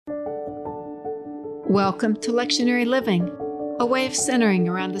Welcome to Lectionary Living, a way of centering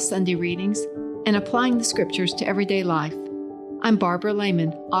around the Sunday readings and applying the scriptures to everyday life. I'm Barbara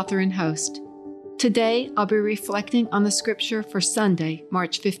Lehman, author and host. Today, I'll be reflecting on the scripture for Sunday,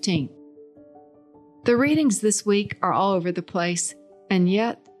 March 15th. The readings this week are all over the place, and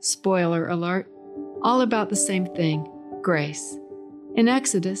yet, spoiler alert, all about the same thing, grace. In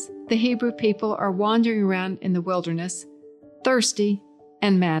Exodus, the Hebrew people are wandering around in the wilderness, thirsty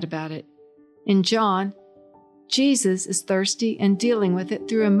and mad about it. In John, Jesus is thirsty and dealing with it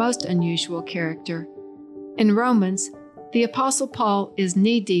through a most unusual character. In Romans, the Apostle Paul is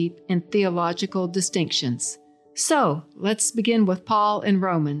knee-deep in theological distinctions. So, let's begin with Paul in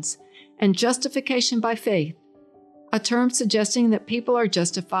Romans and justification by faith, a term suggesting that people are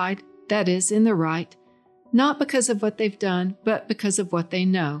justified, that is, in the right, not because of what they've done, but because of what they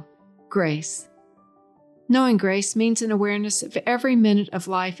know, grace. Knowing grace means an awareness of every minute of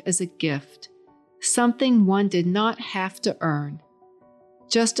life as a gift, something one did not have to earn.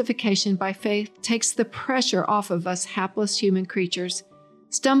 Justification by faith takes the pressure off of us hapless human creatures,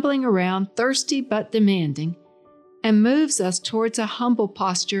 stumbling around, thirsty but demanding, and moves us towards a humble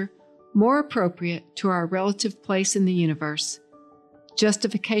posture more appropriate to our relative place in the universe.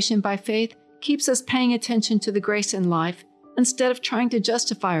 Justification by faith keeps us paying attention to the grace in life instead of trying to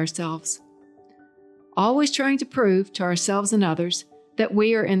justify ourselves. Always trying to prove to ourselves and others that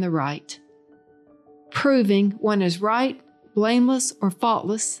we are in the right. Proving one is right, blameless, or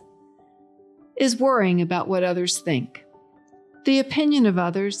faultless is worrying about what others think. The opinion of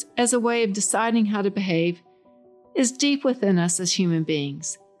others as a way of deciding how to behave is deep within us as human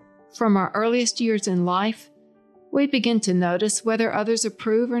beings. From our earliest years in life, we begin to notice whether others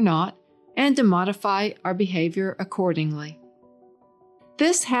approve or not and to modify our behavior accordingly.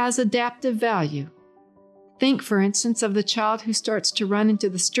 This has adaptive value. Think, for instance, of the child who starts to run into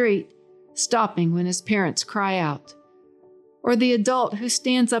the street, stopping when his parents cry out, or the adult who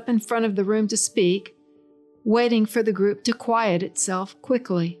stands up in front of the room to speak, waiting for the group to quiet itself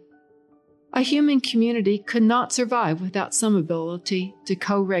quickly. A human community could not survive without some ability to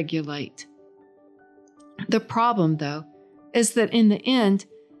co-regulate. The problem, though, is that in the end,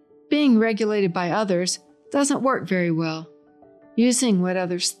 being regulated by others doesn't work very well. Using what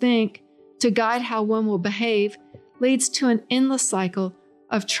others think to guide how one will behave leads to an endless cycle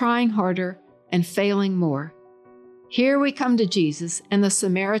of trying harder and failing more. Here we come to Jesus and the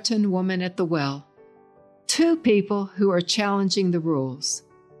Samaritan woman at the well, two people who are challenging the rules.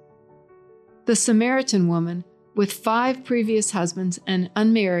 The Samaritan woman, with 5 previous husbands and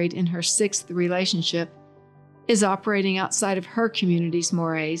unmarried in her 6th relationship, is operating outside of her community's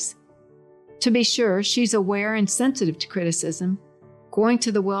mores. To be sure, she's aware and sensitive to criticism, going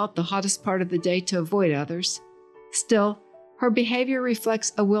to the well at the hottest part of the day to avoid others. Still, her behavior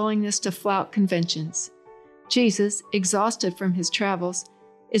reflects a willingness to flout conventions. Jesus, exhausted from his travels,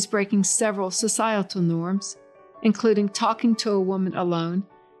 is breaking several societal norms, including talking to a woman alone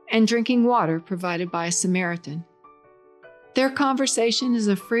and drinking water provided by a Samaritan. Their conversation is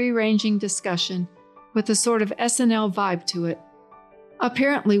a free-ranging discussion with a sort of SNL vibe to it.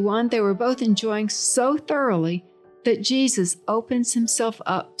 Apparently one they were both enjoying so thoroughly that Jesus opens himself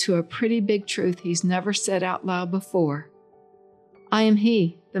up to a pretty big truth he's never said out loud before. I am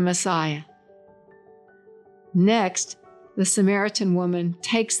he, the Messiah. Next, the Samaritan woman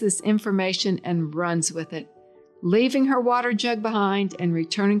takes this information and runs with it. Leaving her water jug behind and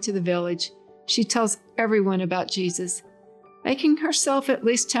returning to the village, she tells everyone about Jesus, making herself at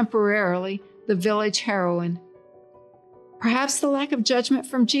least temporarily the village heroine. Perhaps the lack of judgment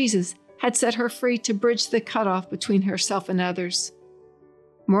from Jesus had set her free to bridge the cutoff between herself and others.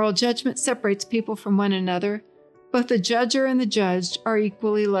 Moral judgment separates people from one another. Both the judger and the judged are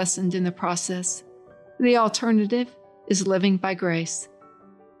equally lessened in the process. The alternative is living by grace.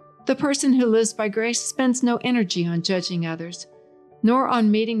 The person who lives by grace spends no energy on judging others, nor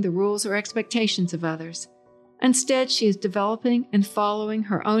on meeting the rules or expectations of others. Instead, she is developing and following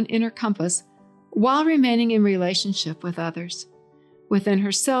her own inner compass while remaining in relationship with others. Within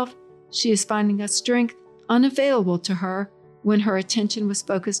herself, she is finding a strength unavailable to her when her attention was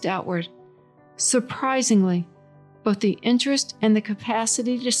focused outward. Surprisingly, both the interest and the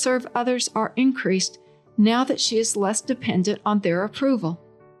capacity to serve others are increased now that she is less dependent on their approval.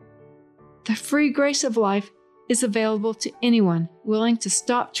 The free grace of life is available to anyone willing to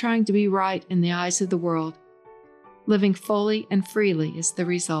stop trying to be right in the eyes of the world. Living fully and freely is the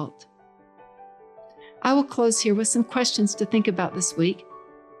result. I will close here with some questions to think about this week.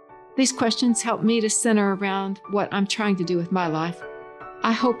 These questions help me to center around what I'm trying to do with my life.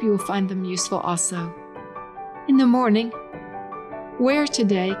 I hope you will find them useful also. In the morning, Where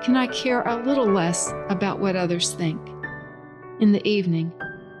today can I care a little less about what others think? In the evening,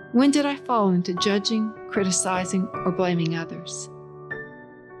 when did I fall into judging, criticizing, or blaming others?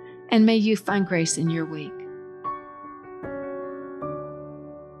 And may you find grace in your week.